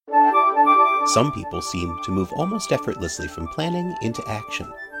Some people seem to move almost effortlessly from planning into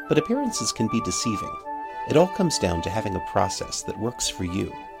action, but appearances can be deceiving. It all comes down to having a process that works for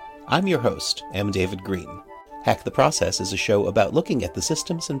you. I'm your host, M. David Green. Hack the Process is a show about looking at the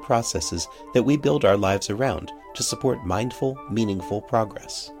systems and processes that we build our lives around to support mindful, meaningful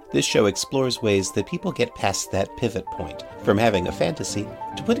progress. This show explores ways that people get past that pivot point, from having a fantasy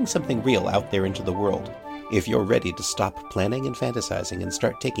to putting something real out there into the world. If you're ready to stop planning and fantasizing and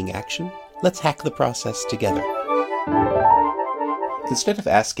start taking action, let's hack the process together. Instead of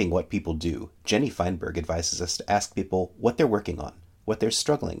asking what people do, Jenny Feinberg advises us to ask people what they're working on, what they're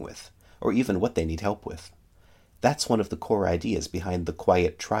struggling with, or even what they need help with. That's one of the core ideas behind the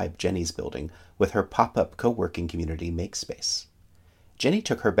quiet tribe Jenny's building with her pop-up co-working community Makespace. Jenny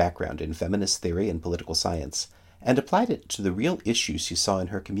took her background in feminist theory and political science and applied it to the real issues she saw in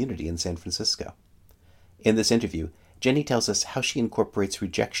her community in San Francisco. In this interview, Jenny tells us how she incorporates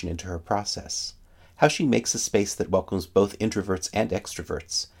rejection into her process, how she makes a space that welcomes both introverts and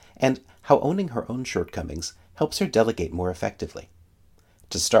extroverts, and how owning her own shortcomings helps her delegate more effectively.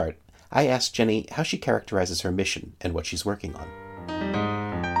 To start, I asked Jenny how she characterizes her mission and what she's working on.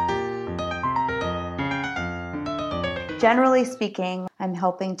 Generally speaking, I'm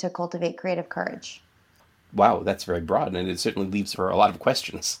helping to cultivate creative courage. Wow, that's very broad, and it certainly leaves for a lot of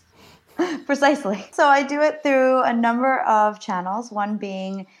questions. Precisely. So I do it through a number of channels, one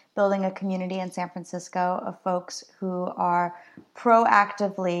being building a community in San Francisco of folks who are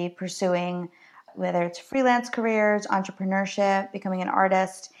proactively pursuing whether it's freelance careers, entrepreneurship, becoming an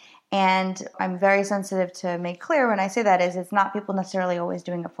artist. And I'm very sensitive to make clear when I say that is it's not people necessarily always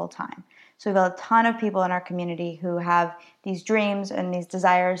doing it full time. So we have a ton of people in our community who have these dreams and these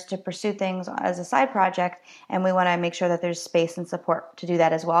desires to pursue things as a side project, and we want to make sure that there's space and support to do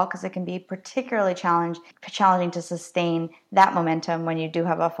that as well, because it can be particularly challenging to sustain that momentum when you do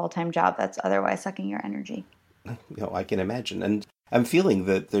have a full-time job that's otherwise sucking your energy. I can imagine. And I'm feeling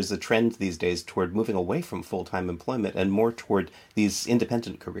that there's a trend these days toward moving away from full-time employment and more toward these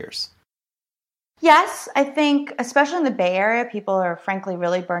independent careers. Yes, I think especially in the Bay Area, people are frankly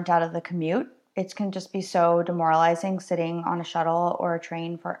really burnt out of the commute. It can just be so demoralizing sitting on a shuttle or a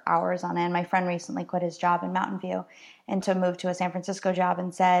train for hours on end. My friend recently quit his job in Mountain View and to move to a San Francisco job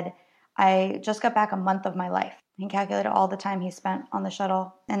and said, I just got back a month of my life. He calculated all the time he spent on the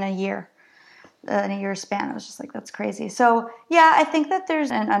shuttle in a year's span. I was just like, that's crazy. So yeah, I think that there's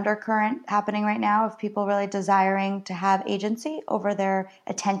an undercurrent happening right now of people really desiring to have agency over their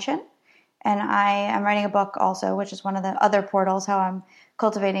attention. And I am writing a book also, which is one of the other portals, how I'm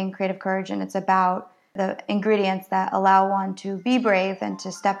cultivating creative courage. And it's about the ingredients that allow one to be brave and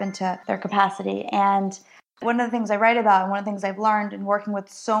to step into their capacity. And one of the things I write about and one of the things I've learned in working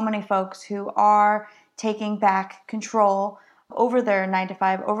with so many folks who are taking back control over their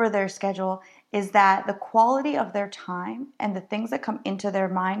 9-to-5, over their schedule, is that the quality of their time and the things that come into their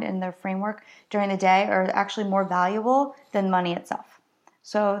mind and their framework during the day are actually more valuable than money itself.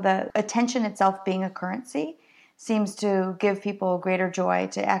 So the attention itself being a currency seems to give people greater joy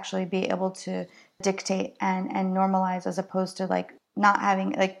to actually be able to dictate and normalize, as opposed to like not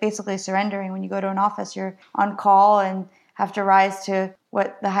having, like basically surrendering. When you go to an office, you're on call and have to rise to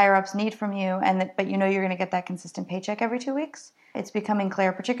what the higher ups need from you, but you know you're going to get that consistent paycheck every 2 weeks. It's becoming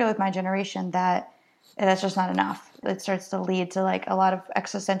clear, particularly with my generation, that that's just not enough. It starts to lead to like a lot of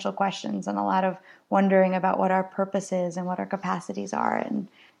existential questions and a lot of wondering about what our purpose is and what our capacities are. And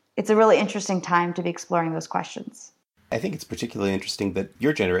it's a really interesting time to be exploring those questions. I think it's particularly interesting that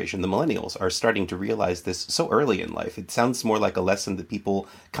your generation, the millennials, are starting to realize this so early in life. It sounds more like a lesson that people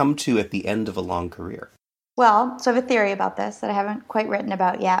come to at the end of a long career. Well, so I have a theory about this that I haven't quite written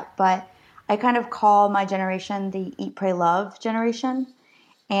about yet, but I kind of call my generation the Eat, Pray, Love generation.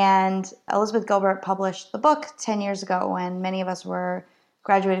 And Elizabeth Gilbert published the book 10 years ago when many of us were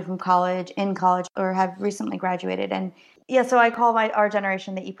graduated from college, in college, or have recently graduated. And yeah, so I call our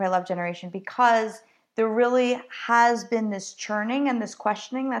generation the Eat, Pray, Love generation because there really has been this churning and this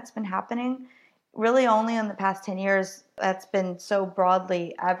questioning that's been happening really only in the past 10 years that's been so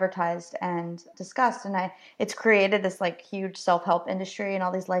broadly advertised and discussed. And it's created this like huge self-help industry and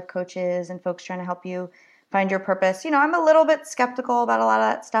all these life coaches and folks trying to help you find your purpose. I'm a little bit skeptical about a lot of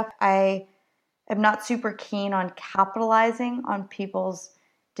that stuff. I am not super keen on capitalizing on people's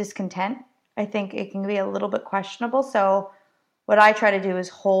discontent. I think it can be a little bit questionable. So what I try to do is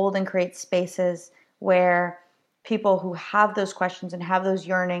hold and create spaces where people who have those questions and have those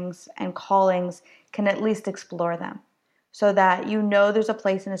yearnings and callings can at least explore them, so that there's a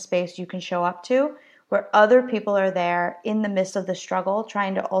place in a space you can show up to where other people are there in the midst of the struggle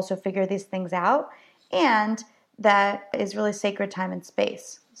trying to also figure these things out, and that is really sacred time and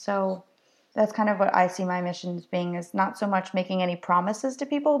space. So That's kind of what I see my mission as being, is not so much making any promises to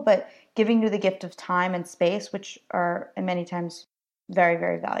people, but giving you the gift of time and space, which are in many times very,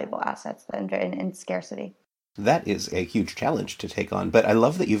 very valuable assets in scarcity. That is a huge challenge to take on, but I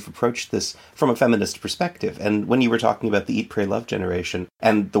love that you've approached this from a feminist perspective. And when you were talking about the Eat, Pray, Love generation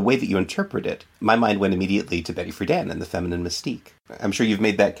and the way that you interpret it, my mind went immediately to Betty Friedan and the feminine mystique. I'm sure you've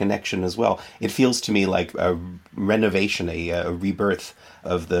made that connection as well. It feels to me like a renovation, a rebirth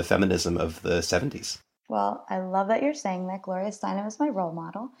of the feminism of the 70s. Well, I love that you're saying that. Gloria Steinem is my role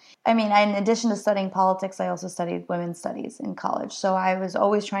model. I mean, in addition to studying politics, I also studied women's studies in college. So I was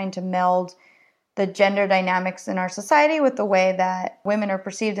always trying to meld the gender dynamics in our society with the way that women are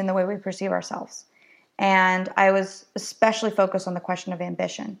perceived and the way we perceive ourselves. And I was especially focused on the question of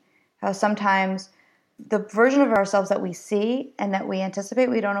ambition. How sometimes the version of ourselves that we see and that we anticipate,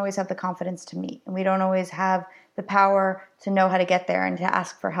 we don't always have the confidence to meet. And we don't always have the power to know how to get there and to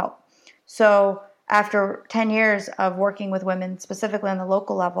ask for help. So after 10 years of working with women, specifically on the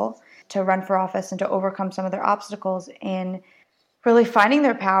local level, to run for office and to overcome some of their obstacles in really finding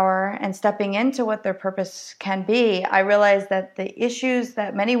their power and stepping into what their purpose can be, I realized that the issues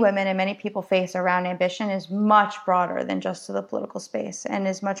that many women and many people face around ambition is much broader than just to the political space, and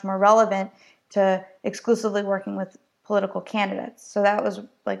is much more relevant to exclusively working with political candidates. So that was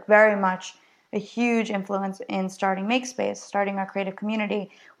like very much a huge influence in starting MakeSpace, starting our creative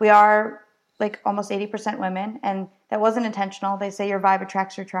community. We are like almost 80% women, and that wasn't intentional. They say your vibe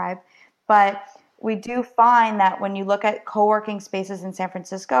attracts your tribe. But we do find that when you look at co-working spaces in San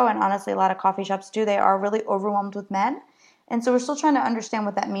Francisco, and honestly a lot of coffee shops do, they are really overwhelmed with men. And so we're still trying to understand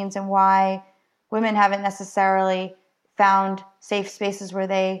what that means and why women haven't necessarily found safe spaces where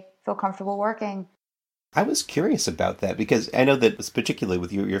they feel comfortable working. I was curious about that because I know that, particularly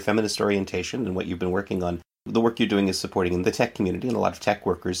with your feminist orientation and what you've been working on, the work you're doing is supporting in the tech community, and a lot of tech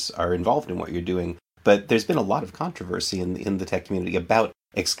workers are involved in what you're doing. But there's been a lot of controversy in the tech community about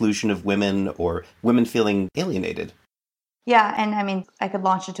exclusion of women or women feeling alienated. Yeah, and I mean, I could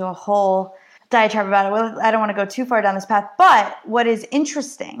launch into a whole diatribe about it. Well, I don't want to go too far down this path. But what is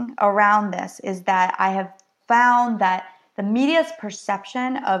interesting around this is that I have found that the media's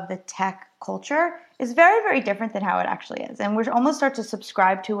perception of the tech culture is very, very different than how it actually is. And we almost start to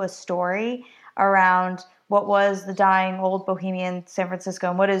subscribe to a story around what was the dying old bohemian San Francisco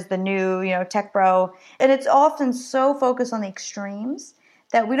and what is the new, tech bro. And it's often so focused on the extremes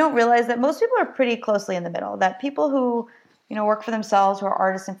that we don't realize that most people are pretty closely in the middle, that people who, work for themselves, who are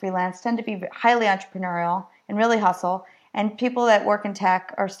artists and freelance, tend to be highly entrepreneurial and really hustle. And people that work in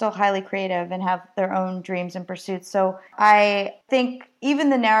tech are still highly creative and have their own dreams and pursuits. So I think even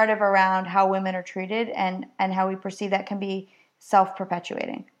the narrative around how women are treated and how we perceive that can be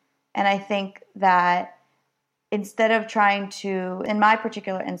self-perpetuating. And I think that instead of trying to, in my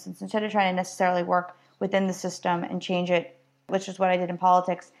particular instance, instead of trying to necessarily work within the system and change it, which is what I did in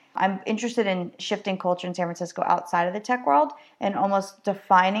politics, I'm interested in shifting culture in San Francisco outside of the tech world and almost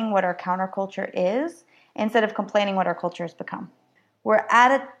defining what our counterculture is instead of complaining what our culture has become. We're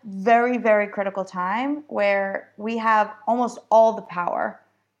at a very, very critical time where we have almost all the power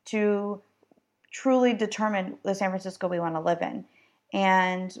to truly determine the San Francisco we want to live in.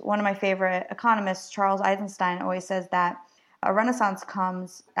 And one of my favorite economists, Charles Eisenstein, always says that a renaissance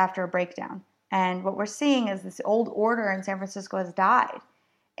comes after a breakdown. And what we're seeing is this old order in San Francisco has died.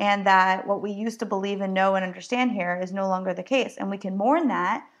 And that what we used to believe and know and understand here is no longer the case. And we can mourn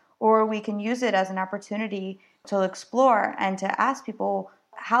that, or we can use it as an opportunity to explore and to ask people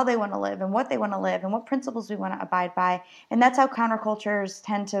how they want to live and what they want to live and what principles we want to abide by. And that's how countercultures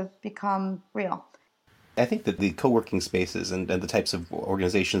tend to become real. I think that the co-working spaces and the types of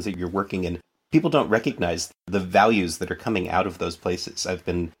organizations that you're working in, people don't recognize the values that are coming out of those places. I've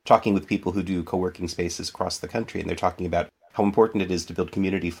been talking with people who do co-working spaces across the country, and they're talking about how important it is to build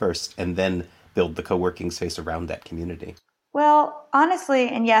community first and then build the co-working space around that community. Well, honestly,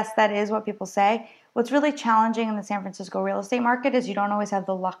 and yes, that is what people say. What's really challenging in the San Francisco real estate market is you don't always have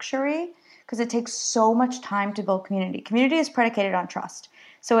the luxury because it takes so much time to build community. Community is predicated on trust.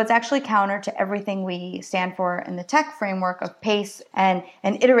 So it's actually counter to everything we stand for in the tech framework of pace and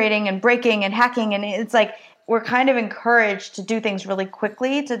iterating and breaking and hacking. And it's like we're kind of encouraged to do things really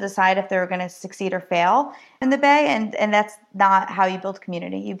quickly to decide if they're going to succeed or fail in the Bay. And that's not how you build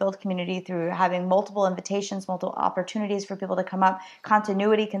community. You build community through having multiple invitations, multiple opportunities for people to come up,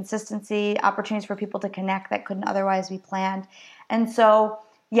 continuity, consistency, opportunities for people to connect that couldn't otherwise be planned. And so,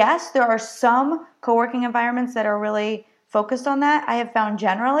 yes, there are some co-working environments that are really focused on that. I have found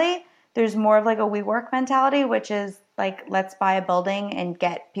generally there's more of like a WeWork mentality, which is like, let's buy a building and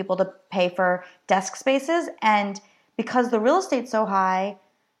get people to pay for desk spaces. And because the real estate's so high,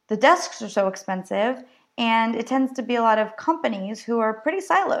 the desks are so expensive, and it tends to be a lot of companies who are pretty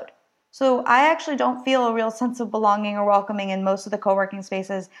siloed. So I actually don't feel a real sense of belonging or welcoming in most of the co-working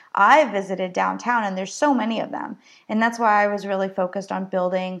spaces I've visited downtown, and there's so many of them. And that's why I was really focused on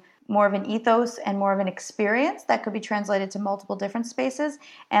building more of an ethos and more of an experience that could be translated to multiple different spaces.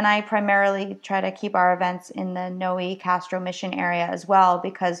 And I primarily try to keep our events in the Noe Castro Mission area as well,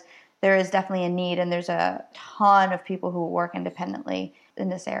 because there is definitely a need, and there's a ton of people who work independently in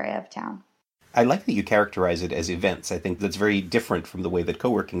this area of town. I like that you characterize it as events. I think that's very different from the way that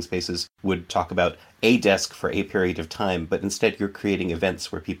co-working spaces would talk about a desk for a period of time, but instead you're creating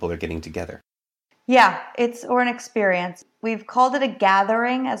events where people are getting together. Yeah, or an experience. We've called it a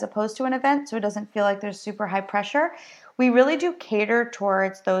gathering as opposed to an event, so it doesn't feel like there's super high pressure. We really do cater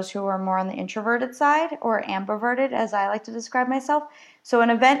towards those who are more on the introverted side, or ambiverted, as I like to describe myself. So an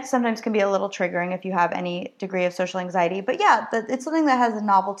event sometimes can be a little triggering if you have any degree of social anxiety. But yeah, it's something that has a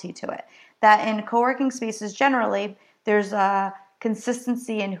novelty to it. That in co-working spaces generally, there's a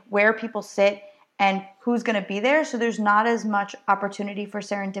consistency in where people sit and who's going to be there. So there's not as much opportunity for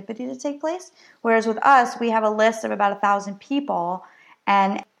serendipity to take place. Whereas with us, we have a list of about 1,000 people,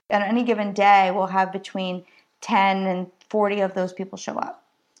 and on any given day, we'll have between 10 and 40 of those people show up.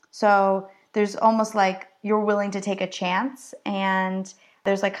 So there's almost like you're willing to take a chance, and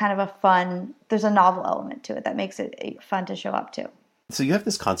there's like kind of there's a novel element to it that makes it fun to show up to. So you have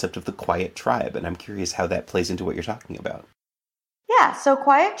this concept of the quiet tribe, and I'm curious how that plays into what you're talking about. Yeah, so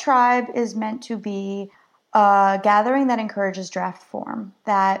Quiet Tribe is meant to be a gathering that encourages draft form.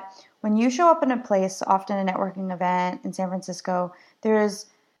 That when you show up in a place, often a networking event in San Francisco, there is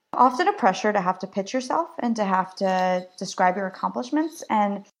often a pressure to have to pitch yourself and to have to describe your accomplishments.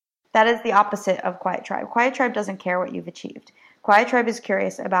 And that is the opposite of Quiet Tribe. Quiet Tribe doesn't care what you've achieved. Quiet Tribe is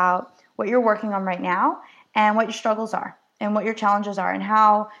curious about what you're working on right now and what your struggles are and what your challenges are and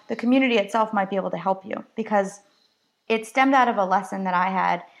how the community itself might be able to help you. Because it stemmed out of a lesson that I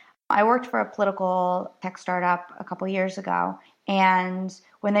had. I worked for a political tech startup a couple years ago, and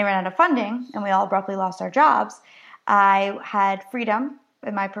when they ran out of funding and we all abruptly lost our jobs, I had freedom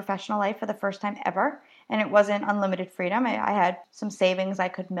in my professional life for the first time ever, and it wasn't unlimited freedom. I had some savings I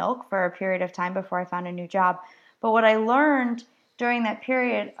could milk for a period of time before I found a new job. But what I learned during that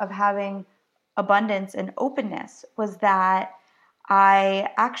period of having abundance and openness was that I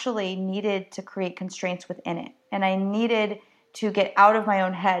actually needed to create constraints within it. And I needed to get out of my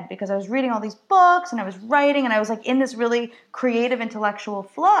own head because I was reading all these books and I was writing and I was like in this really creative intellectual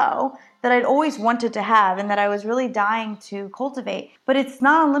flow that I'd always wanted to have and that I was really dying to cultivate. But it's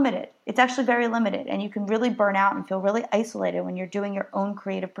not unlimited. It's actually very limited, and you can really burn out and feel really isolated when you're doing your own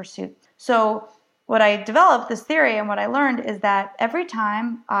creative pursuit. So what I developed, this theory, and what I learned is that every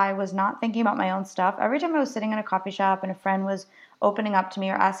time I was not thinking about my own stuff, every time I was sitting in a coffee shop and a friend was opening up to me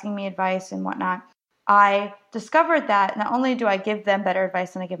or asking me advice and whatnot, I discovered that not only do I give them better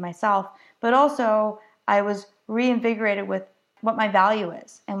advice than I give myself, but also I was reinvigorated with what my value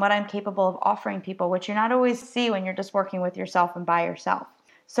is and what I'm capable of offering people, which you're not always see when you're just working with yourself and by yourself.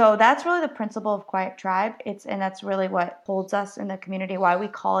 So that's really the principle of Quiet Tribe. And that's really what holds us in the community. Why we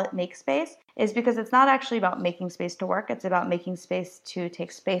call it Make Space is because it's not actually about making space to work. It's about making space to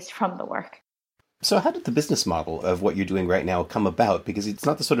take space from the work. So how did the business model of what you're doing right now come about? Because it's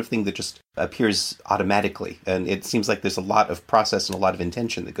not the sort of thing that just appears automatically. And it seems like there's a lot of process and a lot of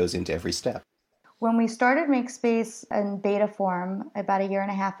intention that goes into every step. When we started Make Space in beta form about 1.5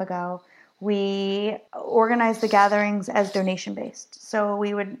 years ago, we organized the gatherings as donation-based. So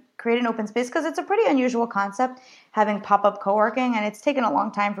we would create an open space because it's a pretty unusual concept, having pop-up co-working, and it's taken a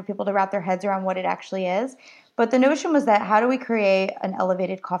long time for people to wrap their heads around what it actually is. But the notion was that how do we create an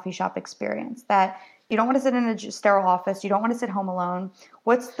elevated coffee shop experience that you don't want to sit in a sterile office, you don't want to sit home alone.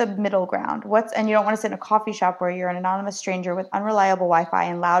 What's the middle ground? And you don't want to sit in a coffee shop where you're an anonymous stranger with unreliable Wi-Fi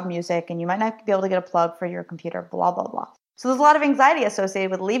and loud music, and you might not be able to get a plug for your computer, blah, blah, blah. So there's a lot of anxiety associated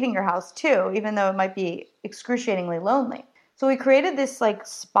with leaving your house too, even though it might be excruciatingly lonely. So we created this like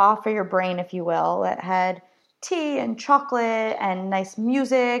spa for your brain, if you will, that had tea and chocolate and nice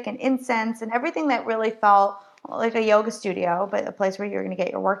music and incense and everything that really felt like a yoga studio, but a place where you're going to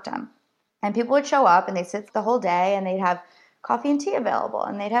get your work done. And people would show up and they'd sit the whole day and they'd have coffee and tea available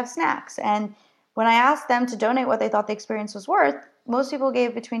and they'd have snacks. And when I asked them to donate what they thought the experience was worth, most people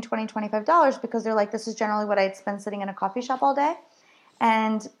gave between $20 and $25 because they're like, this is generally what I'd spend sitting in a coffee shop all day.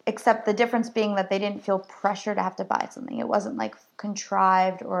 And except the difference being that they didn't feel pressure to have to buy something. It wasn't like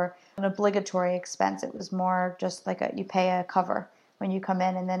contrived or an obligatory expense. It was more just like you pay a cover when you come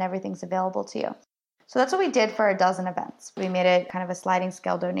in and then everything's available to you. So that's what we did for a dozen events. We made it kind of a sliding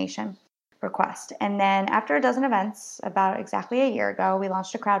scale donation. request. And then after a dozen events, about exactly a year ago, we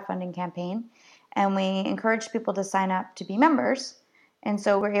launched a crowdfunding campaign and we encouraged people to sign up to be members. And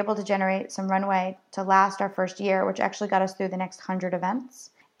so we're able to generate some runway to last our first year, which actually got us through the next 100 events.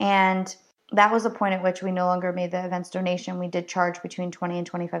 And that was the point at which we no longer made the events donation. We did charge between $20 and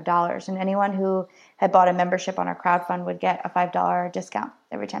 $25. And anyone who had bought a membership on our crowdfund would get a $5 discount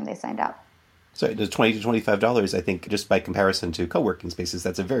every time they signed up. So the $20 to $25, I think, just by comparison to co-working spaces,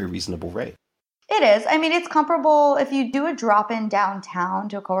 that's a very reasonable rate. It is. I mean, it's comparable. If you do a drop-in downtown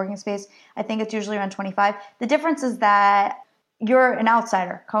to a co-working space, I think it's usually around 25. The difference is that you're an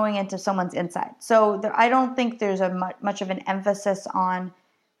outsider going into someone's inside. So I don't think there's a much of an emphasis on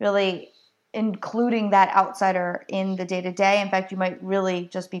really including that outsider in the day-to-day. In fact, you might really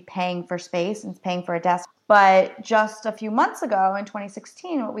just be paying for space and paying for a desk. But just a few months ago in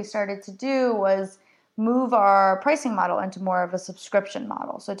 2016, what we started to do was move our pricing model into more of a subscription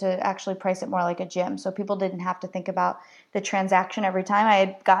model. So to actually price it more like a gym. So people didn't have to think about the transaction every time. I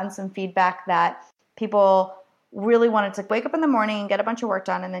had gotten some feedback that people really wanted to wake up in the morning and get a bunch of work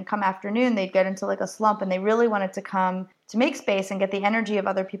done, and then come afternoon they'd get into like a slump, and they really wanted to come to make space and get the energy of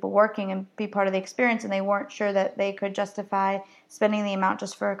other people working and be part of the experience, and they weren't sure that they could justify spending the amount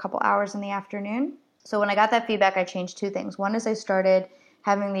just for a couple hours in the afternoon. So when I got that feedback, I changed two things. One is I started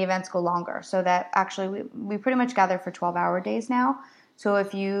having the events go longer, so that actually we pretty much gather for 12-hour days now. So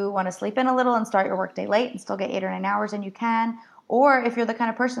if you want to sleep in a little and start your workday late and still get 8 or 9 hours, and you can. Or if you're the kind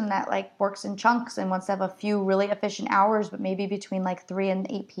of person that like works in chunks and wants to have a few really efficient hours, but maybe between like 3 and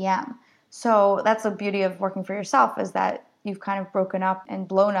 8 p.m. So that's the beauty of working for yourself, is that you've kind of broken up and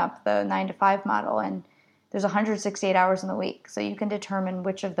blown up the 9 to 5 model, and there's 168 hours in the week. So you can determine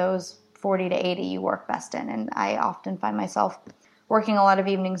which of those 40 to 80 you work best in. And I often find myself working a lot of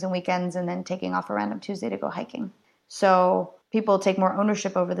evenings and weekends and then taking off a random Tuesday to go hiking. So people take more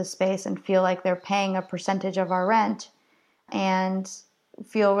ownership over the space and feel like they're paying a percentage of our rent and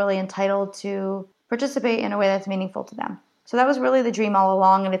feel really entitled to participate in a way that's meaningful to them. So that was really the dream all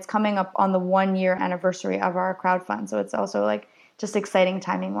along, and it's coming up on the 1-year anniversary of our crowdfund. So it's also like just exciting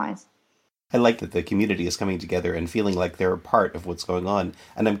timing-wise. I like that the community is coming together and feeling like they're a part of what's going on,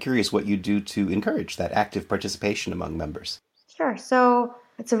 and I'm curious what you do to encourage that active participation among members. Sure. So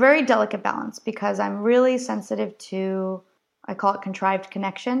it's a very delicate balance, because I'm really sensitive to, I call it contrived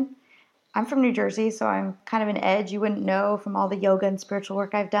connection. I'm from New Jersey, so I'm kind of an edge. You wouldn't know from all the yoga and spiritual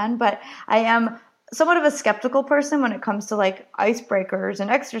work I've done, but I am somewhat of a skeptical person when it comes to like icebreakers and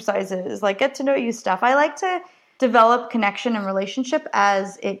exercises, like get to know you stuff. I like to develop connection and relationship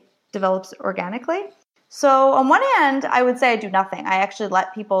as it develops organically. So on one hand, I would say I do nothing. I actually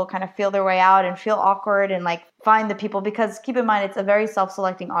let people kind of feel their way out and feel awkward and like find the people, because keep in mind, it's a very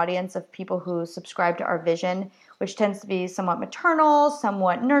self-selecting audience of people who subscribe to our vision, which tends to be somewhat maternal,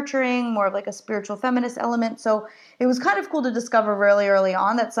 somewhat nurturing, more of like a spiritual feminist element. So it was kind of cool to discover really early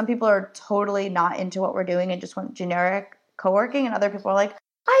on that some people are totally not into what we're doing and just want generic co-working, and other people are like,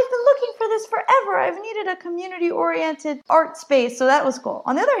 I've been looking for this forever. I've needed a community-oriented art space. So that was cool.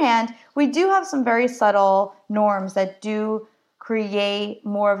 On the other hand, we do have some very subtle norms that do create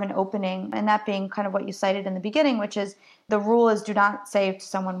more of an opening, and that being kind of what you cited in the beginning, which is the rule is do not say to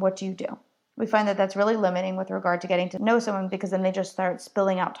someone, what do you do? We find that that's really limiting with regard to getting to know someone, because then they just start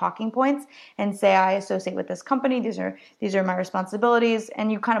spilling out talking points and say, I associate with this company. These are my responsibilities.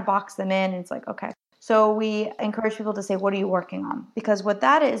 And you kind of box them in, and it's like, okay. So we encourage people to say, what are you working on? Because what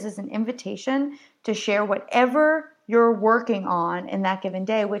that is an invitation to share whatever you're working on in that given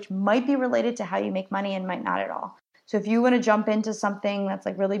day, which might be related to how you make money and might not at all. So if you want to jump into something that's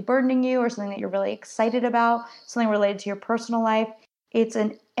like really burdening you, or something that you're really excited about, something related to your personal life, it's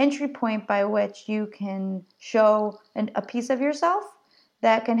an entry point by which you can show a piece of yourself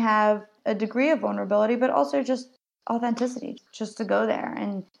that can have a degree of vulnerability, but also just authenticity, just to go there.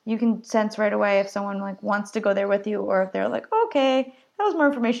 And you can sense right away if someone like wants to go there with you, or if they're like, okay, that was more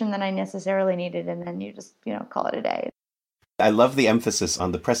information than I necessarily needed, and then you just, call it a day. I love the emphasis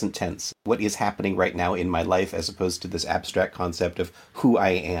on the present tense. What is happening right now in my life, as opposed to this abstract concept of who I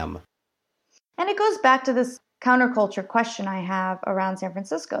am. And it goes back to this counterculture question I have around San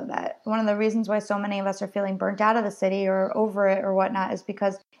Francisco, that one of the reasons why so many of us are feeling burnt out of the city or over it or whatnot is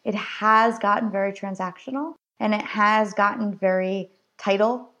because it has gotten very transactional, and it has gotten very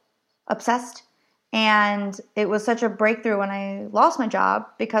title obsessed. And it was such a breakthrough when I lost my job,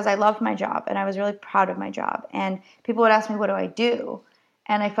 because I loved my job and I was really proud of my job. And people would ask me, what do I do?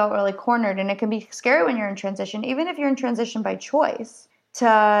 And I felt really cornered. And it can be scary when you're in transition, even if you're in transition by choice,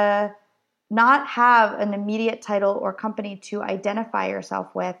 to not have an immediate title or company to identify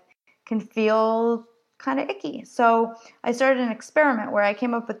yourself with can feel kind of icky. So I started an experiment where I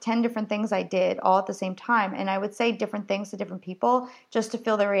came up with 10 different things I did all at the same time. And I would say different things to different people just to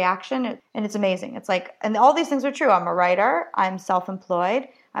feel their reaction. And it's amazing. It's like, and all these things are true. I'm a writer. I'm self-employed.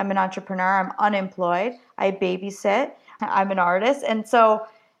 I'm an entrepreneur. I'm unemployed. I babysit. I'm an artist. And so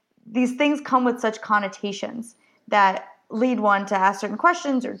these things come with such connotations that lead one to ask certain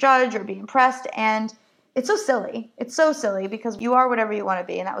questions or judge or be impressed. And it's so silly. It's so silly because you are whatever you want to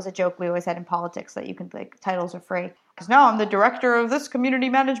be. And that was a joke we always had in politics, that you can, like, titles are free. Because now I'm the director of this community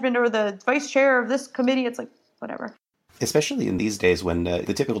management or the vice chair of this committee. It's like, whatever. Especially in these days when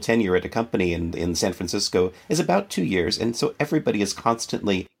the typical tenure at a company in San Francisco is about 2 years. And so everybody is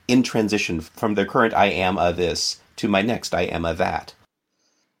constantly in transition from their current I am a this to my next I am a that.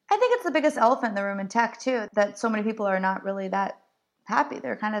 I think it's the biggest elephant in the room in tech, too, that so many people are not really that happy.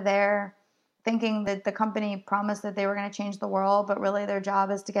 They're kind of there thinking that the company promised that they were going to change the world, but really their job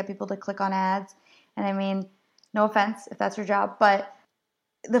is to get people to click on ads. And I mean, no offense if that's your job, but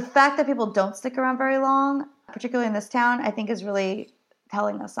the fact that people don't stick around very long, particularly in this town, I think is really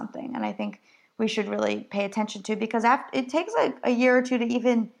telling us something. And I think we should really pay attention to, because it takes a year or two to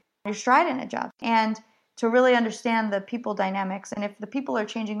even your stride in a job and to really understand the people dynamics. And if the people are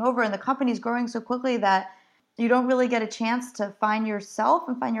changing over and the company's growing so quickly that you don't really get a chance to find yourself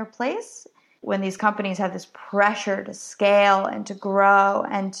and find your place, when these companies have this pressure to scale and to grow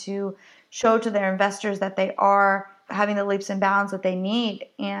and to show to their investors that they are having the leaps and bounds that they need,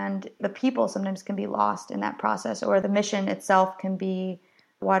 and the people sometimes can be lost in that process, or the mission itself can be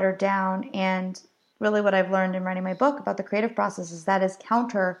watered down. And really what I've learned in writing my book about the creative process is that is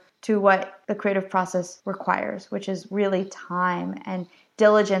counter to what the creative process requires, which is really time and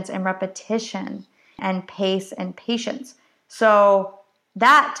diligence and repetition and pace and patience. So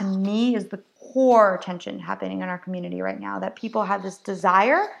that, to me, is the core tension happening in our community right now, that people have this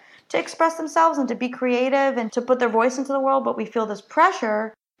desire to express themselves and to be creative and to put their voice into the world, but we feel this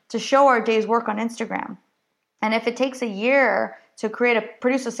pressure to show our day's work on Instagram. And if it takes a year to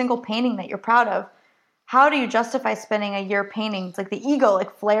produce a single painting that you're proud of, how do you justify spending a year painting? It's like the ego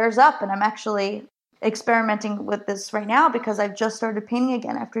flares up, and I'm actually experimenting with this right now because I've just started painting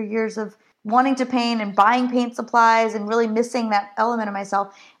again after years of wanting to paint and buying paint supplies and really missing that element of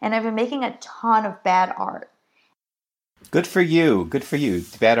myself. And I've been making a ton of bad art. Good for you. Good for you.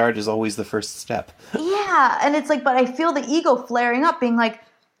 Bad art is always the first step. Yeah. And it's like, but I feel the ego flaring up being like,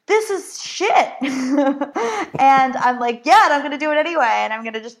 this is shit. And I'm like, yeah, and I'm going to do it anyway. And I'm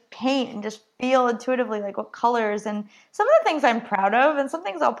going to just paint and just feel intuitively like what colors, and some of the things I'm proud of and some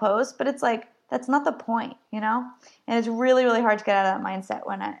things I'll post, but it's like, that's not the point, you know? And it's really, really hard to get out of that mindset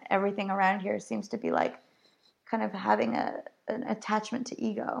when everything around here seems to be like kind of having an attachment to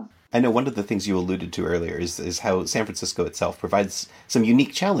ego. I know one of the things you alluded to earlier is how San Francisco itself provides some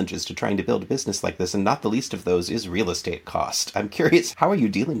unique challenges to trying to build a business like this, and not the least of those is real estate cost. I'm curious, how are you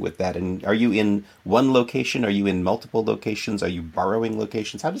dealing with that? And are you in one location? Are you in multiple locations? Are you borrowing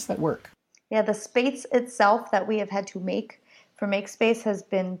locations? How does that work? Yeah, the space itself that we have had to make for MakeSpace has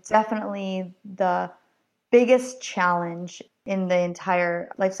been definitely the biggest challenge in the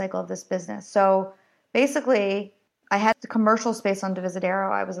entire life cycle of this business. So basically, I had the commercial space on Divisadero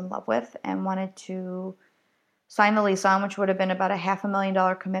I was in love with and wanted to sign the lease on, which would have been about a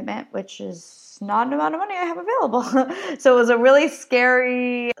 $500,000 commitment, which is not an amount of money I have available. So it was a really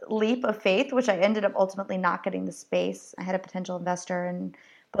scary leap of faith, which I ended up ultimately not getting the space. I had a potential investor and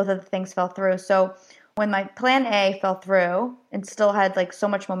both of the things fell through. So when my plan A fell through and still had like so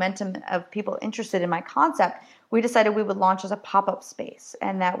much momentum of people interested in my concept, we decided we would launch as a pop-up space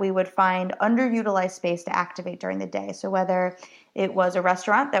and that we would find underutilized space to activate during the day. So whether it was a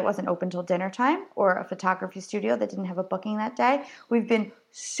restaurant that wasn't open till dinner time or a photography studio that didn't have a booking that day, we've been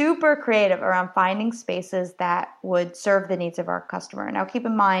super creative around finding spaces that would serve the needs of our customer. Now keep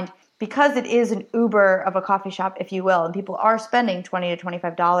in mind, because it is an Uber of a coffee shop, if you will, and people are spending $20 to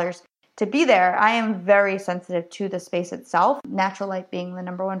 $25 to be there, I am very sensitive to the space itself, natural light being the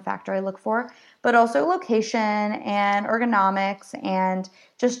number one factor I look for, but also location and ergonomics and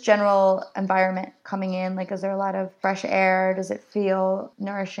just general environment coming in. Like, is there a lot of fresh air? Does it feel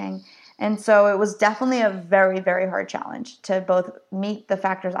nourishing? And so it was definitely a very, very hard challenge to both meet the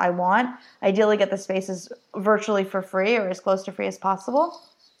factors I want, ideally get the spaces virtually for free or as close to free as possible.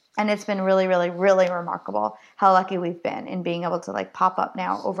 And it's been really, really, really remarkable how lucky we've been in being able to like pop up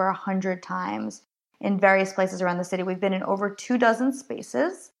now over 100 times in various places around the city. We've been in over 24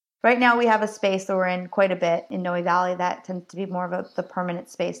 spaces. Right now we have a space that we're in quite a bit in Noe Valley that tends to be more of the permanent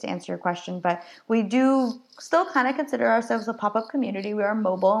space, to answer your question. But we do still kind of consider ourselves a pop-up community. We are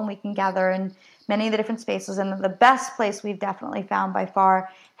mobile and we can gather in many of the different spaces. And the best place we've definitely found by far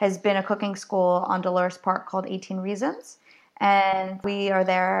has been a cooking school on Dolores Park called 18 Reasons. And we are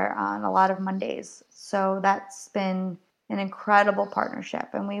there on a lot of Mondays. So that's been an incredible partnership.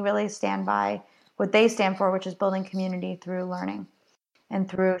 And we really stand by what they stand for, which is building community through learning and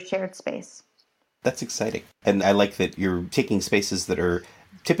through shared space. That's exciting. And I like that you're taking spaces that are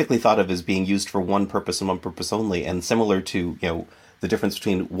typically thought of as being used for one purpose and one purpose only. And similar to, the difference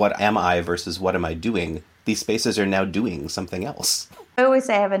between what am I versus what am I doing, these spaces are now doing something else. I always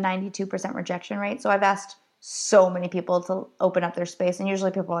say I have a 92% rejection rate. So I've asked so many people to open up their space. And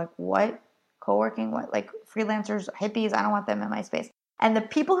usually people are like, what? Co-working? What? Like freelancers, hippies? I don't want them in my space. And the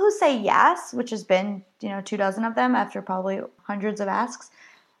people who say yes, which has been, 24 of them after probably hundreds of asks,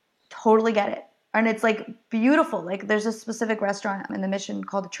 totally get it. And it's like beautiful. Like there's a specific restaurant in the Mission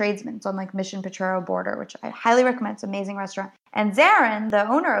called the Tradesman. It's on like Mission Potrero border, which I highly recommend. It's an amazing restaurant. And Zarin, the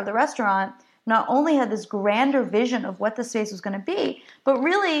owner of the restaurant, not only had this grander vision of what the space was going to be, but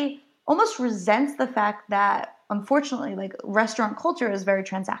really almost resents the fact that, unfortunately, like restaurant culture is very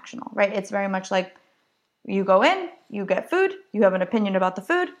transactional, right? It's very much like, you go in, you get food, you have an opinion about the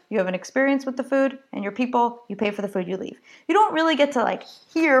food, you have an experience with the food and your people, you pay for the food, you leave. You don't really get to like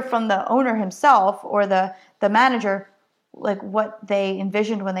hear from the owner himself or the manager like what they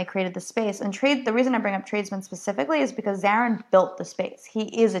envisioned when they created the space. And the reason I bring up Tradesman specifically is because Zarin built the space. He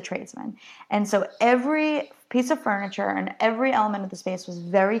is a tradesman. And so every piece of furniture and every element of the space was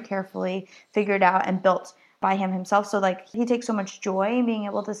very carefully figured out and built by him himself. So like he takes so much joy in being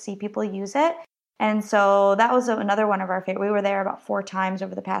able to see people use it. And so that was another one of our favorite. We were there about 4 times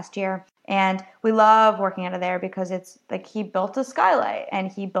over the past year. And we love working out of there because it's like he built a skylight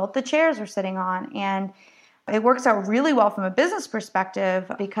and he built the chairs we're sitting on. And it works out really well from a business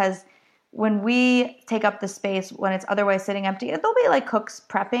perspective because when we take up the space, when it's otherwise sitting empty, there'll be like cooks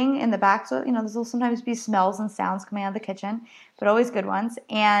prepping in the back. So, there'll sometimes be smells and sounds coming out of the kitchen, but always good ones.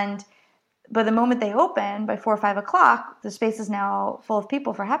 But the moment they open, by 4 or 5 o'clock, the space is now full of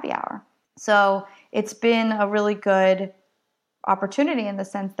people for happy hour. So it's been a really good opportunity in the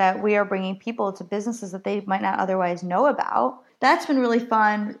sense that we are bringing people to businesses that they might not otherwise know about. That's been really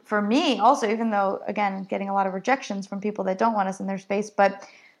fun for me also, even though, again, getting a lot of rejections from people that don't want us in their space. But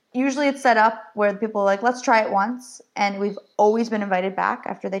usually it's set up where people are like, let's try it once. And we've always been invited back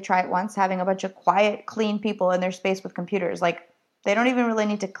after they try it once, having a bunch of quiet, clean people in their space with computers. Like they don't even really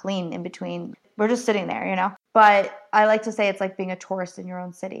need to clean in between. We're just sitting there, But I like to say it's like being a tourist in your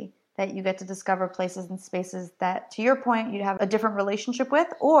own city, that you get to discover places and spaces that, to your point, you'd have a different relationship with,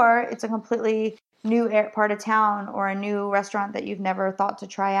 or it's a completely new part of town or a new restaurant that you've never thought to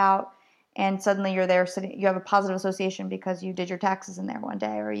try out. And suddenly you're there sitting, you have a positive association because you did your taxes in there one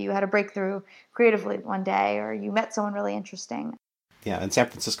day, or you had a breakthrough creatively one day, or you met someone really interesting. Yeah, and San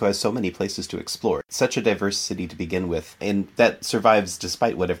Francisco has so many places to explore. It's such a diverse city to begin with, and that survives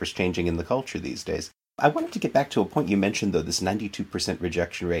despite whatever's changing in the culture these days. I wanted to get back to a point you mentioned, though, this 92%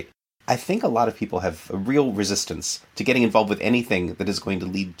 rejection rate. I think a lot of people have a real resistance to getting involved with anything that is going to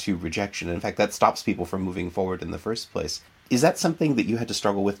lead to rejection. In fact, that stops people from moving forward in the first place. Is that something that you had to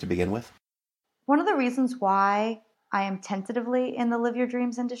struggle with to begin with? One of the reasons why I am tentatively in the Live Your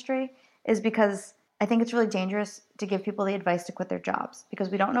Dreams industry is because I think it's really dangerous to give people the advice to quit their jobs because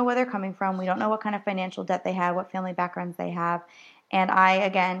we don't know where they're coming from. We don't know what kind of financial debt they have, what family backgrounds they have. And I,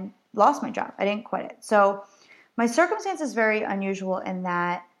 again, lost my job. I didn't quit it. So my circumstance is very unusual in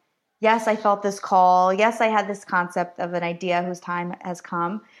that, yes, I felt this call. Yes, I had this concept of an idea whose time has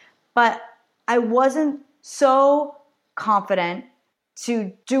come. But I wasn't so confident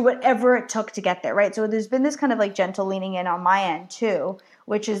to do whatever it took to get there, right? So there's been this kind of like gentle leaning in on my end too,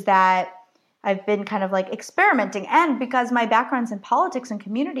 which is that I've been kind of like experimenting. And because my background's in politics and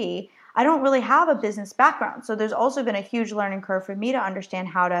community, I don't really have a business background. So there's also been a huge learning curve for me to understand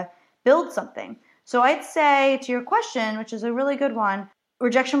how to build something. So I'd say to your question, which is a really good one,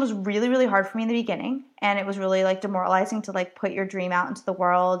 rejection was really, really hard for me in the beginning. And it was really like demoralizing to like put your dream out into the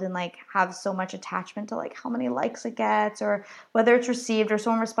world and like have so much attachment to like how many likes it gets or whether it's received or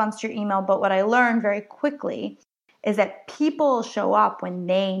someone responds to your email. But what I learned very quickly is that people show up when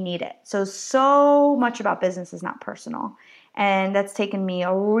they need it. So much about business is not personal. And that's taken me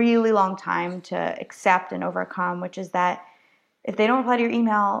a really long time to accept and overcome, which is that if they don't reply to your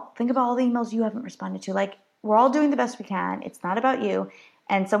email, think about all the emails you haven't responded to. Like, we're all doing the best we can. It's not about you.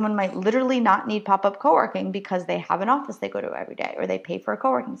 And someone might literally not need pop-up co-working because they have an office they go to every day or they pay for a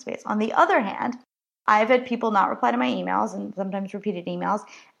co-working space. On the other hand, I've had people not reply to my emails and sometimes repeated emails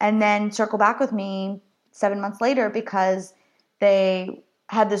and then circle back with me 7 months later because they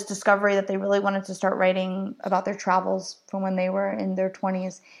had this discovery that they really wanted to start writing about their travels from when they were in their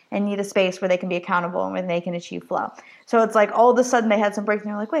 20s and need a space where they can be accountable and where they can achieve flow. So it's like all of a sudden they had some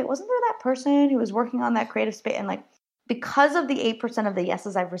breakthrough. They're like, wait, wasn't there that person who was working on that creative space? And like, because of the 8% of the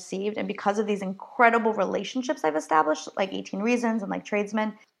yeses I've received and because of these incredible relationships I've established, like 18 Reasons and like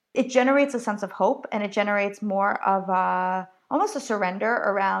Tradesmen, it generates a sense of hope and it generates more of almost a surrender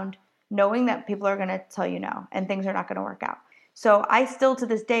around knowing that people are going to tell you no and things are not going to work out. So I still to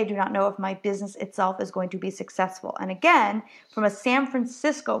this day do not know if my business itself is going to be successful. And again, from a San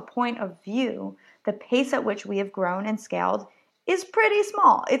Francisco point of view, the pace at which we have grown and scaled is pretty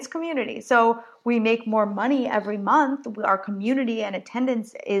small. It's community. So we make more money every month. Our community and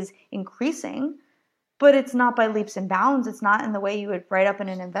attendance is increasing, but it's not by leaps and bounds. It's not in the way you would write up in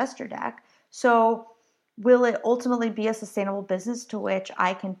an investor deck. So will it ultimately be a sustainable business to which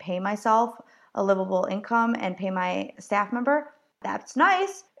I can pay myself a livable income and pay my staff member? That's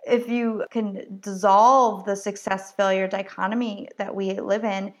nice. If you can dissolve the success failure dichotomy that we live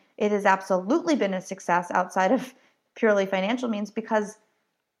in, it has absolutely been a success outside of purely financial means because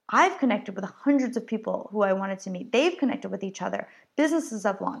I've connected with hundreds of people who I wanted to meet. They've connected with each other. Businesses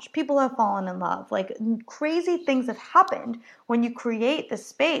have launched. People have fallen in love. Like crazy things have happened when you create this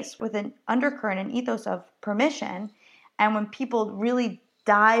space with an undercurrent and ethos of permission. And when people really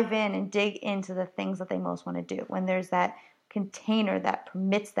dive in and dig into the things that they most want to do, when there's that container that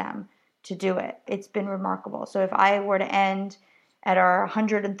permits them to do it, it's been remarkable. So if I were to end at our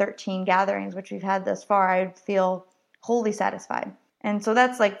 113 gatherings, which we've had thus far, I'd feel wholly satisfied. And so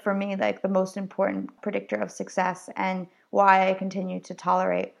that's like for me, like the most important predictor of success and why I continue to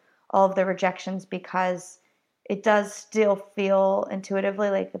tolerate all of the rejections, because it does still feel intuitively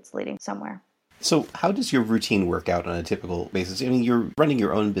like it's leading somewhere. So how does your routine work out on a typical basis? I mean, you're running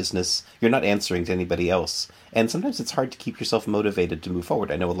your own business, you're not answering to anybody else, and sometimes it's hard to keep yourself motivated to move forward.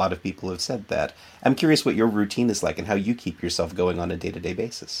 I know a lot of people have said that. I'm curious what your routine is like and how you keep yourself going on a day-to-day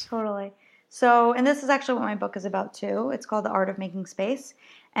basis. Totally. So, and this is actually what my book is about too. It's called The Art of Making Space.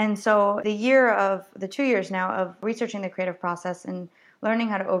 And so the 2 years now of researching the creative process and learning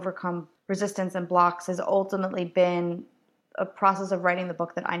how to overcome resistance and blocks has ultimately been a process of writing the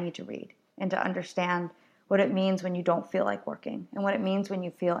book that I need to read and to understand what it means when you don't feel like working and what it means when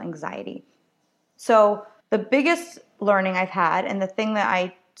you feel anxiety. So the biggest learning I've had and the thing that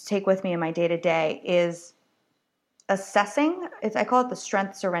I take with me in my day-to-day is assessing. I call it the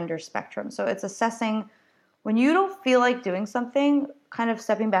strength surrender spectrum. So it's assessing when you don't feel like doing something, kind of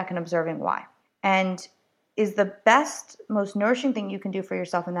stepping back and observing why. And is the best, most nourishing thing you can do for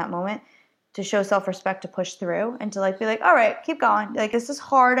yourself in that moment to show self-respect, to push through and to like be like, all right, keep going. Like this is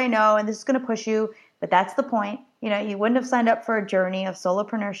hard, I know, and this is going to push you, but that's the point. You know, you wouldn't have signed up for a journey of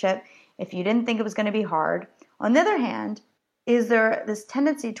solopreneurship if you didn't think it was going to be hard. On the other hand, is there this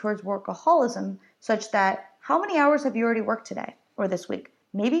tendency towards workaholism such that how many hours have you already worked today or this week?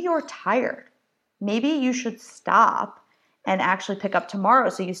 Maybe you're tired. Maybe you should stop and actually pick up tomorrow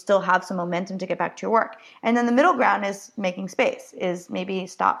so you still have some momentum to get back to your work. And then the middle ground is making space, is maybe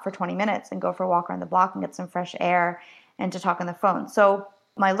stop for 20 minutes and go for a walk around the block and get some fresh air and to talk on the phone. So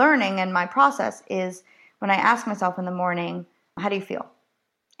my learning and my process is when I ask myself in the morning, how do you feel?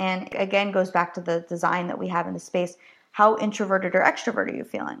 And again, goes back to the design that we have in the space. How introverted or extroverted are you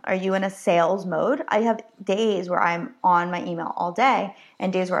feeling? Are you in a sales mode? I have days where I'm on my email all day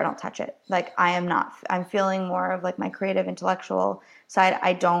and days where I don't touch it. Like I am not. I'm feeling more of like my creative intellectual side.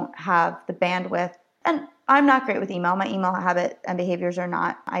 I don't have the bandwidth and I'm not great with email. My email habit and behaviors are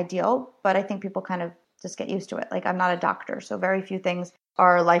not ideal, but I think people kind of just get used to it. Like I'm not a doctor, so very few things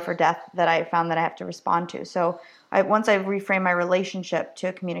are life or death that I found that I have to respond to. So once I reframe my relationship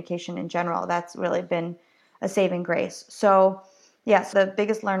to communication in general, that's really been a saving grace. So yes, the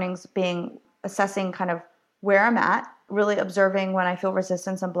biggest learnings being assessing kind of where I'm at, really observing when I feel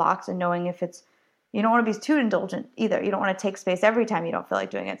resistance and blocks and knowing if it's, you don't want to be too indulgent either. You don't want to take space every time you don't feel like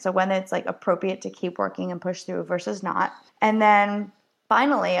doing it. So when it's like appropriate to keep working and push through versus not. And then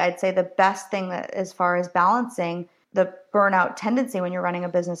finally, I'd say the best thing that as far as balancing the burnout tendency when you're running a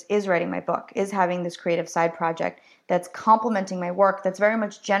business is writing my book, is having this creative side project that's complementing my work, that's very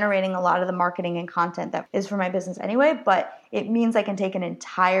much generating a lot of the marketing and content that is for my business anyway, but it means I can take an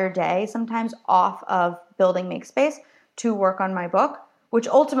entire day sometimes off of building Make Space to work on my book, which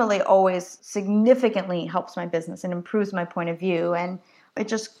ultimately always significantly helps my business and improves my point of view. And it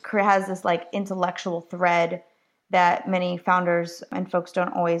just has this like intellectual thread that many founders and folks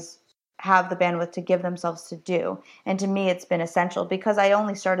don't always have the bandwidth to give themselves to do. And to me, it's been essential because I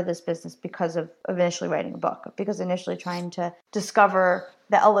only started this business because of initially writing a book, because initially trying to discover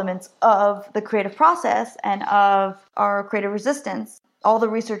the elements of the creative process and of our creative resistance. All the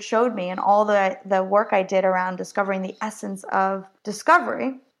research showed me and all the work I did around discovering the essence of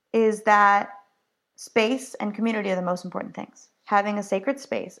discovery is that space and community are the most important things. Having a sacred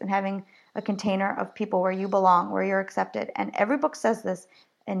space and having a container of people where you belong, where you're accepted. And every book says this,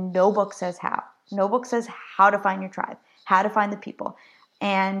 and no book says how. No book says how to find your tribe, how to find the people.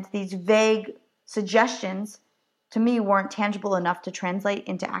 And these vague suggestions, to me, weren't tangible enough to translate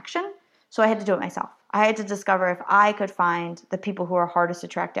into action. So I had to do it myself. I had to discover if I could find the people who are hardest to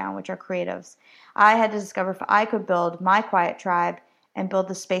track down, which are creatives. I had to discover if I could build my quiet tribe and build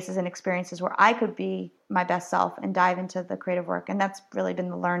the spaces and experiences where I could be my best self and dive into the creative work. And that's really been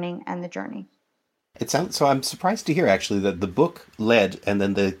the learning and the journey. It sounds so. I'm surprised to hear actually that the book led and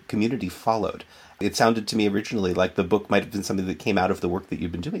then the community followed. It sounded to me originally like the book might have been something that came out of the work that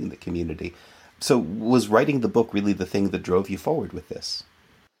you've been doing in the community. So was writing the book really the thing that drove you forward with this?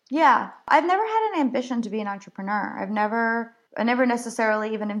 Yeah, I've never had an ambition to be an entrepreneur. I never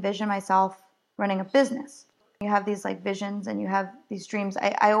necessarily even envisioned myself running a business. You have these like visions and you have these dreams.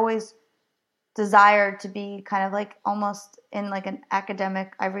 I always desired to be kind of like almost in like an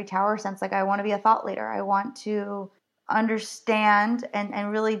academic ivory tower sense. Like I want to be a thought leader. I want to understand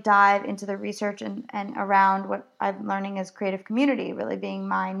and really dive into the research and around what I'm learning as creative community, really being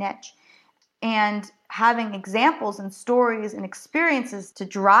my niche. And having examples and stories and experiences to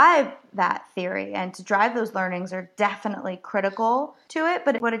drive that theory and to drive those learnings are definitely critical to it.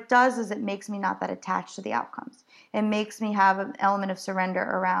 But what it does is it makes me not that attached to the outcomes. It makes me have an element of surrender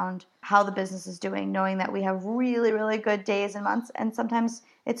around how the business is doing, knowing that we have really, really good days and months, and sometimes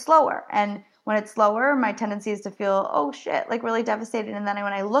it's slower. And when it's slower, my tendency is to feel, oh shit, like really devastated. And then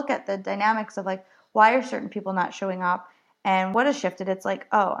when I look at the dynamics of like, why are certain people not showing up? And what has shifted, it's like,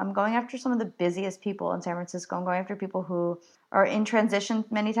 oh, I'm going after some of the busiest people in San Francisco. I'm going after people who are in transition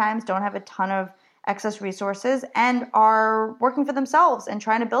many times, don't have a ton of excess resources, and are working for themselves and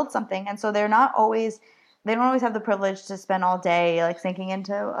trying to build something. And so they don't always have the privilege to spend all day like sinking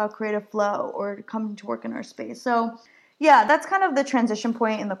into a creative flow or to come to work in our space. So yeah, that's kind of the transition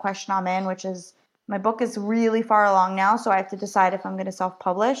point in the question I'm in, which is my book is really far along now. So I have to decide if I'm going to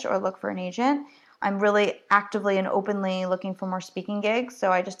self-publish or look for an agent. I'm really actively and openly looking for more speaking gigs.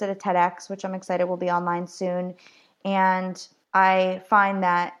 So I just did a TEDx, which I'm excited will be online soon. And I find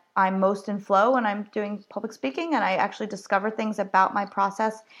that I'm most in flow when I'm doing public speaking, and I actually discover things about my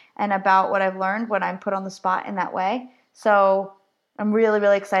process and about what I've learned when I'm put on the spot in that way. So I'm really,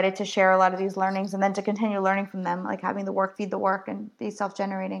 really excited to share a lot of these learnings and then to continue learning from them, like having the work feed the work and be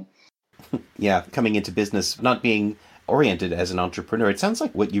self-generating. Yeah, coming into business, not being oriented as an entrepreneur, it sounds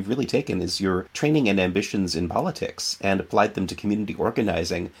like what you've really taken is your training and ambitions in politics and applied them to community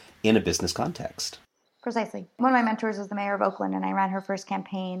organizing in a business context. Precisely. One of my mentors was the mayor of Oakland, and I ran her first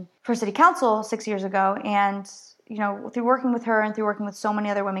campaign for city council 6 years ago. And, you know, through working with her and through working with so many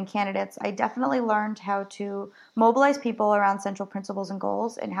other women candidates, I definitely learned how to mobilize people around central principles and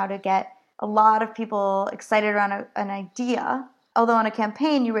goals and how to get a lot of people excited around an idea. Although on a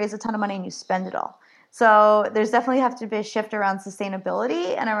campaign, you raise a ton of money and you spend it all. So there's definitely have to be a shift around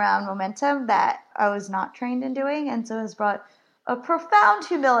sustainability and around momentum that I was not trained in doing, and so has brought a profound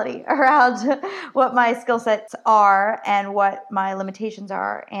humility around what my skill sets are and what my limitations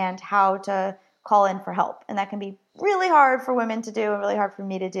are and how to call in for help. And that can be really hard for women to do and really hard for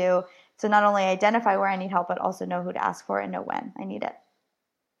me to do. So not only identify where I need help, but also know who to ask for and know when I need it.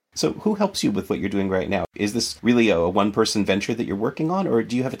 So who helps you with what you're doing right now? Is this really a one-person venture that you're working on, or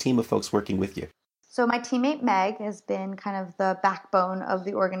do you have a team of folks working with you? So my teammate Meg has been kind of the backbone of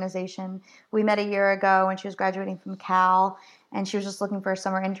the organization. We met a year ago when she was graduating from Cal, and she was just looking for a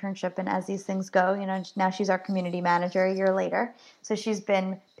summer internship. And as these things go, you know, now she's our community manager a year later. So she's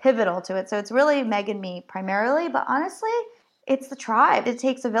been pivotal to it. So it's really Meg and me primarily, but honestly, it's the tribe. It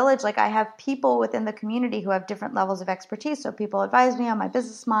takes a village. Like I have people within the community who have different levels of expertise. So people advise me on my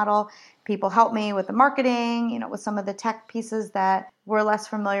business model. People help me with the marketing, you know, with some of the tech pieces that we're less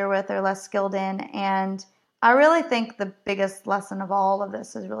familiar with or less skilled in. And I really think the biggest lesson of all of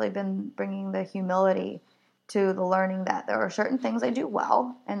this has really been bringing the humility to the learning that there are certain things I do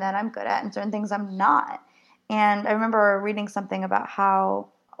well and that I'm good at and certain things I'm not. And I remember reading something about how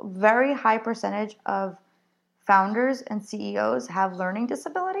a very high percentage of founders and CEOs have learning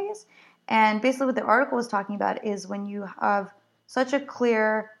disabilities. And basically what the article was talking about is when you have such a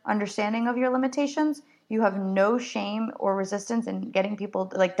clear understanding of your limitations, you have no shame or resistance in getting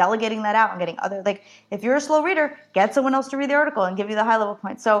people, like delegating that out and getting other, like if you're a slow reader, get someone else to read the article and give you the high level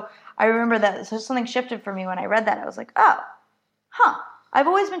points. So I remember that so something shifted for me when I read that. I was like, oh, I've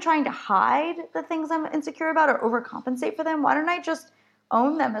always been trying to hide the things I'm insecure about or overcompensate for them. Why don't I just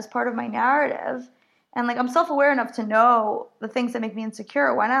own them as part of my narrative? And like I'm self-aware enough to know the things that make me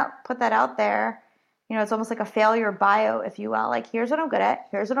insecure. Why not put that out there? You know, it's almost like a failure bio, if you will. Like, here's what I'm good at,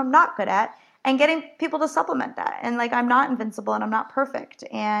 here's what I'm not good at, and getting people to supplement that. And like, I'm not invincible and I'm not perfect.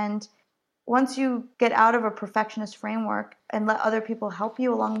 And once you get out of a perfectionist framework and let other people help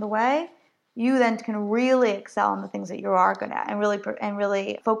you along the way, you then can really excel in the things that you are good at and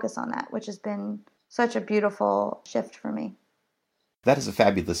really focus on that, which has been such a beautiful shift for me. That is a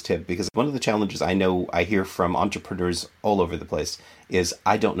fabulous tip, because one of the challenges I know I hear from entrepreneurs all over the place is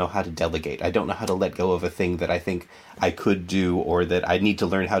I don't know how to delegate. I don't know how to let go of a thing that I think I could do, or that I need to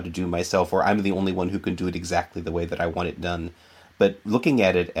learn how to do myself, or I'm the only one who can do it exactly the way that I want it done. But looking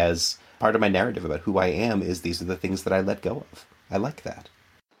at it as part of my narrative about who I am is these are the things that I let go of. I like that.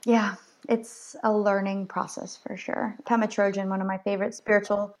 Yeah. It's a learning process for sure. Pema Chödrön, one of my favorite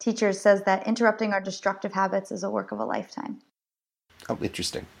spiritual teachers, says that interrupting our destructive habits is a work of a lifetime. Oh,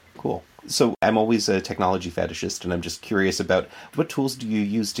 interesting. Cool. So I'm always a technology fetishist, and I'm just curious about what tools do you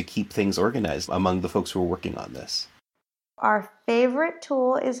use to keep things organized among the folks who are working on this? Our favorite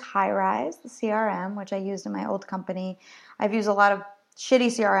tool is HighRise, the CRM, which I used in my old company. I've used a lot of shitty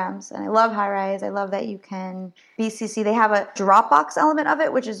CRMs, and I love HighRise. I love that you can BCC. They have a Dropbox element of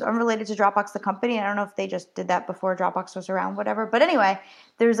it, which is unrelated to Dropbox, the company. I don't know if they just did that before Dropbox was around, whatever. But anyway,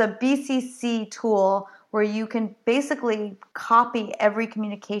 there's a BCC tool where you can basically copy every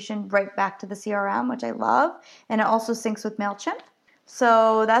communication right back to the CRM, which I love. And it also syncs with MailChimp.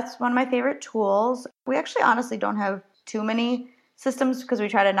 So that's one of my favorite tools. We actually honestly don't have too many systems because we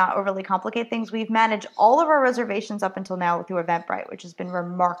try to not overly complicate things. We've managed all of our reservations up until now through Eventbrite, which has been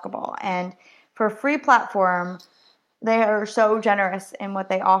remarkable. And for a free platform, they are so generous in what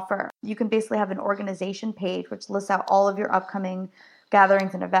they offer. You can basically have an organization page which lists out all of your upcoming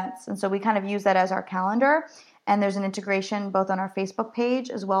gatherings and events. And so we kind of use that as our calendar. And there's an integration both on our Facebook page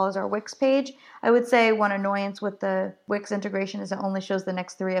as well as our Wix page. I would say one annoyance with the Wix integration is it only shows the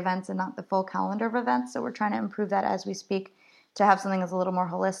next 3 events and not the full calendar of events. So we're trying to improve that as we speak to have something that's a little more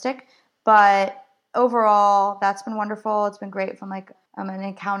holistic. But overall, that's been wonderful. It's been great from like an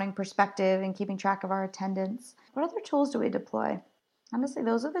accounting perspective and keeping track of our attendance. What other tools do we deploy? Honestly,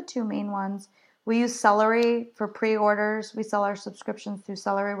 those are the 2 main ones. We use Celery for pre-orders. We sell our subscriptions through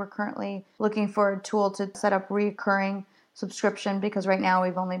Celery. We're currently looking for a tool to set up recurring subscription because right now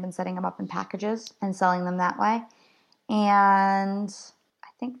we've only been setting them up in packages and selling them that way. And I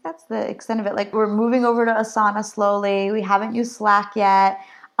think that's the extent of it. Like we're moving over to Asana slowly. We haven't used Slack yet.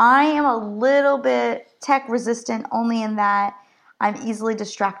 I am a little bit tech resistant only in that I'm easily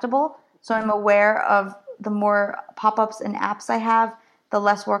distractible. So I'm aware of the more pop-ups and apps I have, the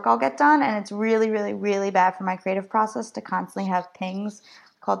less work I'll get done. And it's really, really, really bad for my creative process to constantly have pings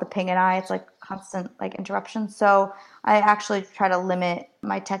called the ping and I. It's like constant like interruptions. So I actually try to limit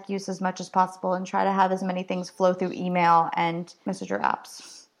my tech use as much as possible and try to have as many things flow through email and messenger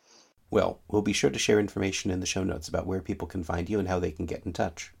apps. Well, we'll be sure to share information in the show notes about where people can find you and how they can get in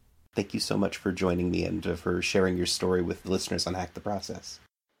touch. Thank you so much for joining me and for sharing your story with the listeners on Hack the Process.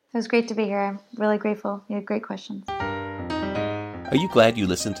 It was great to be here. I'm really grateful. You had great questions. Are you glad you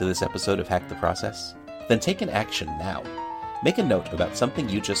listened to this episode of Hack the Process? Then take an action now. Make a note about something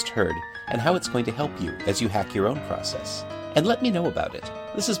you just heard and how it's going to help you as you hack your own process. And let me know about it.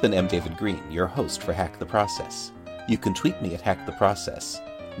 This has been M. David Green, your host for Hack the Process. You can tweet me at Hack the Process,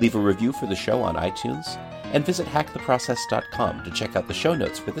 leave a review for the show on iTunes, and visit hacktheprocess.com to check out the show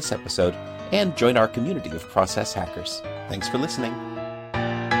notes for this episode and join our community of process hackers. Thanks for listening.